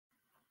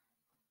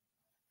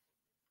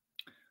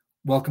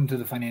Welcome to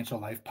the Financial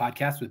Life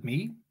Podcast with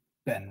me,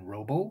 Ben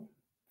Roble.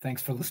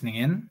 Thanks for listening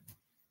in.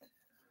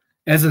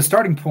 As a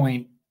starting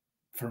point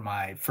for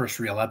my first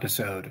real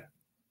episode,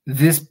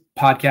 this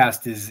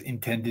podcast is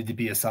intended to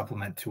be a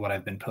supplement to what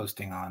I've been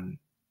posting on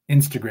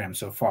Instagram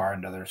so far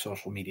and other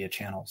social media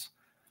channels.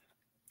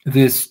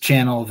 This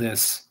channel,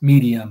 this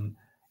medium,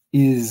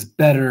 is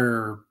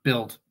better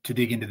built to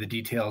dig into the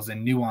details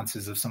and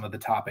nuances of some of the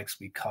topics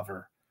we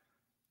cover.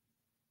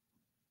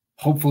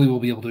 Hopefully, we'll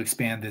be able to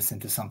expand this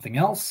into something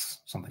else,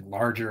 something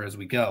larger as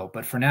we go.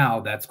 But for now,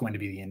 that's going to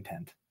be the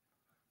intent.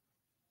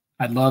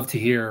 I'd love to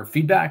hear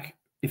feedback.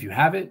 If you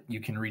have it,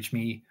 you can reach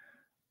me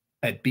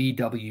at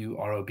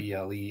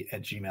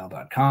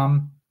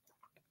bwroble@gmail.com.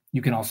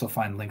 You can also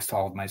find links to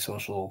all of my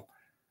social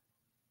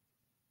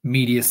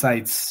media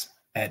sites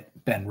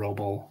at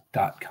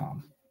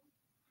benroble.com.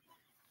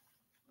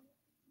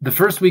 The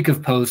first week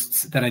of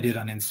posts that I did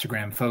on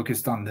Instagram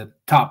focused on the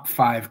top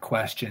 5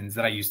 questions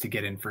that I used to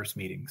get in first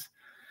meetings.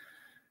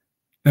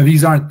 Now,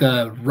 these aren't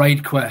the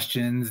right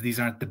questions. These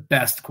aren't the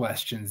best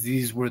questions.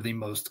 These were the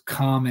most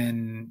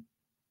common,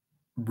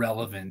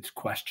 relevant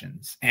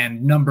questions.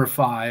 And number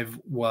 5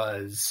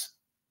 was,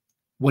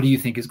 what do you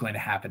think is going to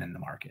happen in the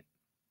market?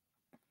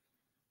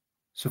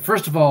 So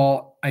first of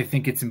all, I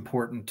think it's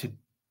important to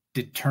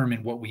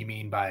determine what we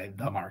mean by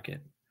the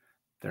market.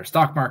 There are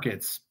stock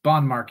markets,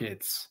 bond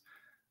markets,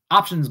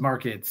 options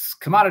markets,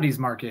 commodities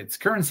markets,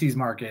 currencies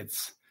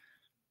markets.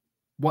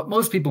 What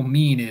most people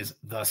mean is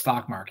the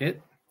stock market.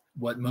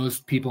 What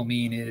most people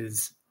mean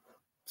is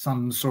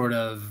some sort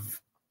of,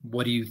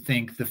 what do you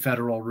think the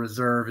Federal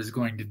Reserve is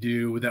going to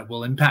do that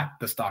will impact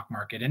the stock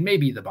market and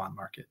maybe the bond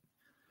market?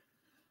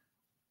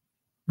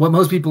 What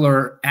most people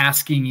are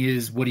asking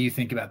is, what do you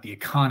think about the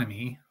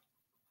economy?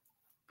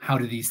 How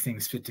do these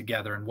things fit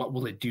together, and what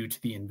will it do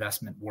to the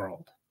investment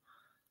world?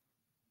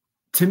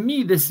 To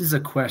me, this is a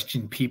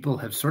question people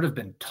have sort of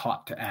been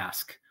taught to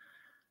ask.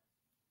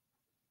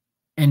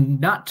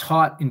 And not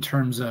taught in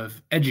terms of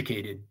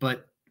educated,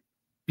 but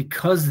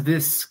because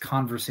this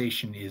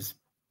conversation is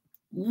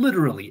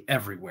literally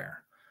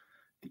everywhere.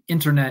 The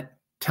internet,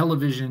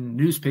 television,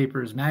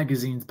 newspapers,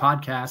 magazines,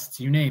 podcasts,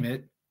 you name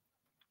it.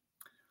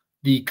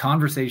 The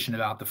conversation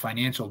about the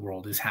financial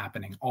world is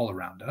happening all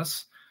around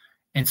us.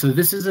 And so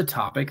this is a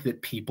topic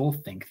that people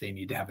think they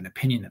need to have an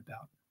opinion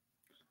about.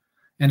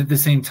 And at the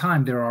same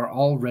time, there are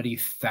already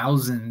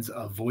thousands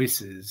of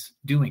voices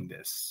doing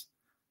this.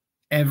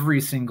 Every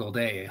single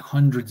day,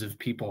 hundreds of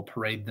people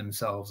parade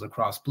themselves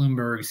across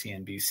Bloomberg,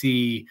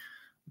 CNBC,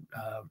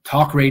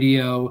 talk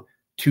radio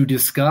to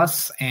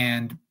discuss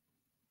and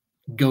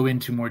go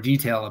into more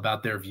detail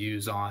about their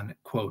views on,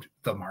 quote,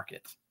 the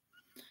market.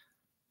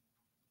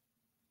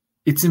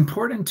 It's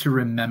important to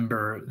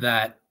remember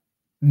that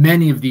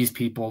many of these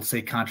people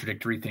say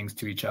contradictory things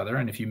to each other.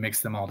 And if you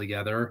mix them all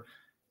together,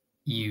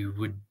 you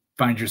would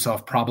find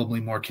yourself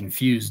probably more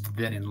confused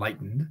than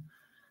enlightened.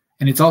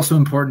 And it's also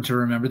important to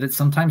remember that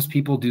sometimes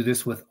people do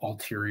this with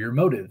ulterior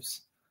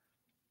motives.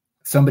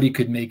 Somebody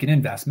could make an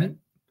investment,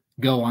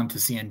 go on to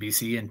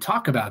CNBC and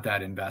talk about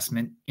that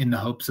investment in the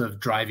hopes of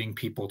driving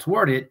people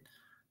toward it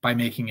by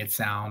making it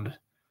sound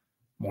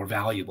more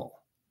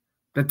valuable.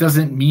 That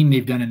doesn't mean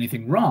they've done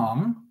anything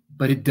wrong,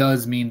 but it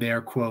does mean they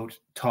are, quote,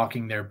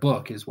 talking their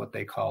book is what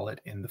they call it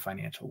in the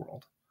financial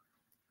world.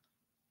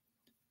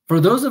 For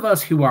those of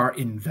us who are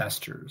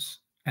investors,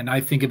 and I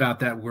think about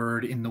that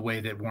word in the way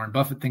that Warren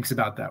Buffett thinks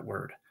about that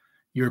word,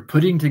 you're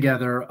putting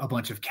together a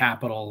bunch of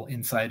capital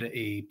inside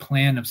a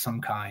plan of some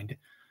kind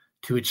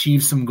to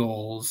achieve some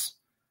goals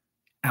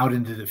out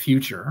into the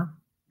future.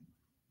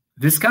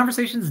 This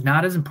conversation is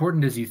not as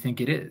important as you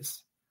think it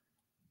is.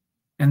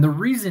 And the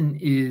reason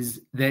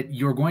is that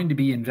you're going to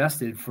be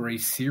invested for a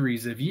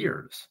series of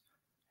years.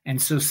 And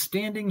so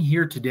standing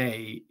here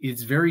today,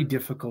 it's very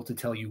difficult to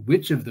tell you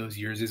which of those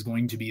years is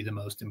going to be the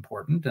most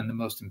important and the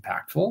most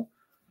impactful.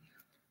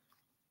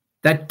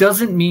 That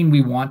doesn't mean we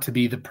want to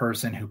be the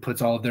person who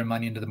puts all of their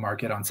money into the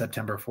market on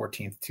September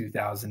 14th,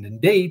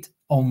 2008,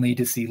 only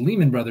to see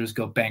Lehman Brothers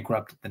go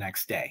bankrupt the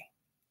next day.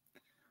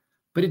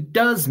 But it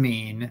does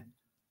mean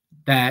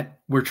that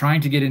we're trying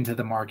to get into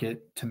the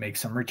market to make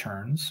some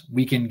returns.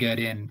 We can get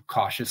in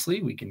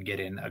cautiously, we can get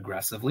in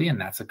aggressively,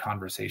 and that's a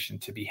conversation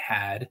to be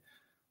had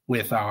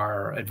with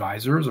our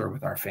advisors or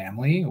with our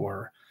family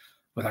or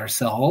with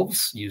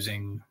ourselves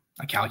using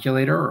a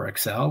calculator or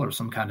Excel or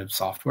some kind of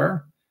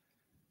software.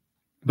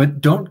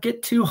 But don't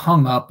get too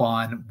hung up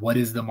on what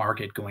is the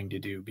market going to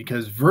do,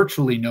 because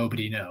virtually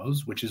nobody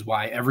knows, which is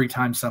why every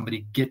time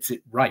somebody gets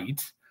it right,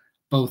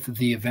 both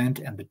the event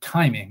and the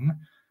timing,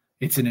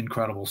 it's an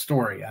incredible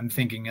story. I'm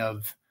thinking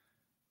of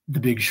The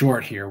Big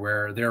Short here,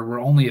 where there were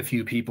only a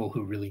few people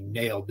who really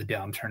nailed the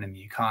downturn in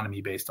the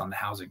economy based on the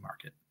housing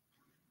market.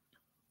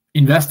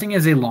 Investing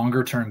is a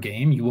longer-term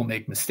game. You will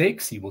make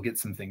mistakes. You will get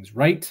some things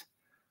right.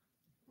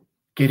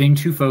 Getting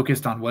too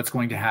focused on what's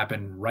going to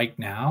happen right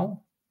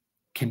now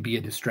can be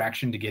a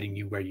distraction to getting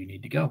you where you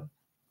need to go.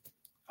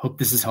 Hope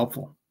this is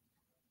helpful.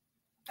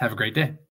 Have a great day.